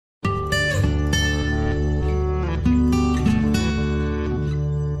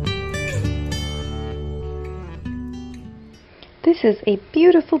This is a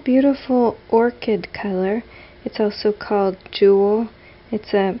beautiful, beautiful orchid color. It's also called Jewel.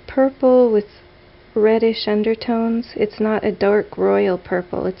 It's a purple with reddish undertones. It's not a dark royal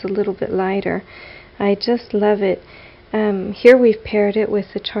purple. It's a little bit lighter. I just love it. Here we've paired it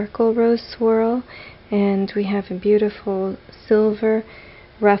with the charcoal rose swirl, and we have a beautiful silver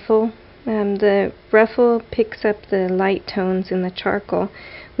ruffle. The ruffle picks up the light tones in the charcoal.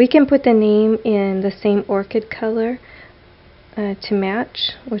 We can put the name in the same orchid color to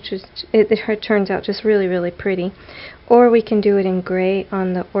match, which is it turns out just really, really pretty. Or we can do it in gray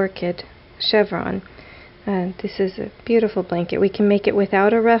on the orchid chevron. This is a beautiful blanket. We can make it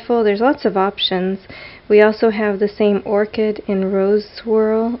without a ruffle. There's lots of options. We also have the same orchid in rose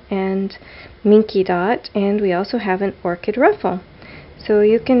swirl and minky dot, and we also have an orchid ruffle. So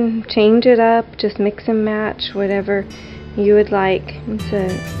you can change it up, just mix and match, whatever you would like. It's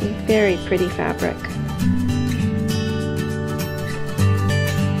a very pretty fabric.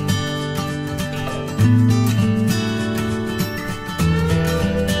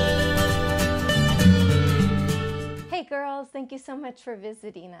 Hey girls, thank you so much for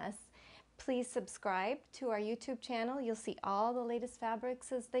visiting us. Please subscribe to our YouTube channel. You'll see all the latest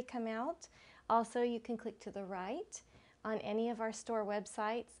fabrics as they come out. Also, you can click to the right on any of our store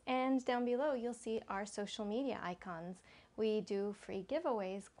websites, and down below you'll see our social media icons. We do free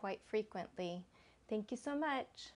giveaways quite frequently. Thank you so much.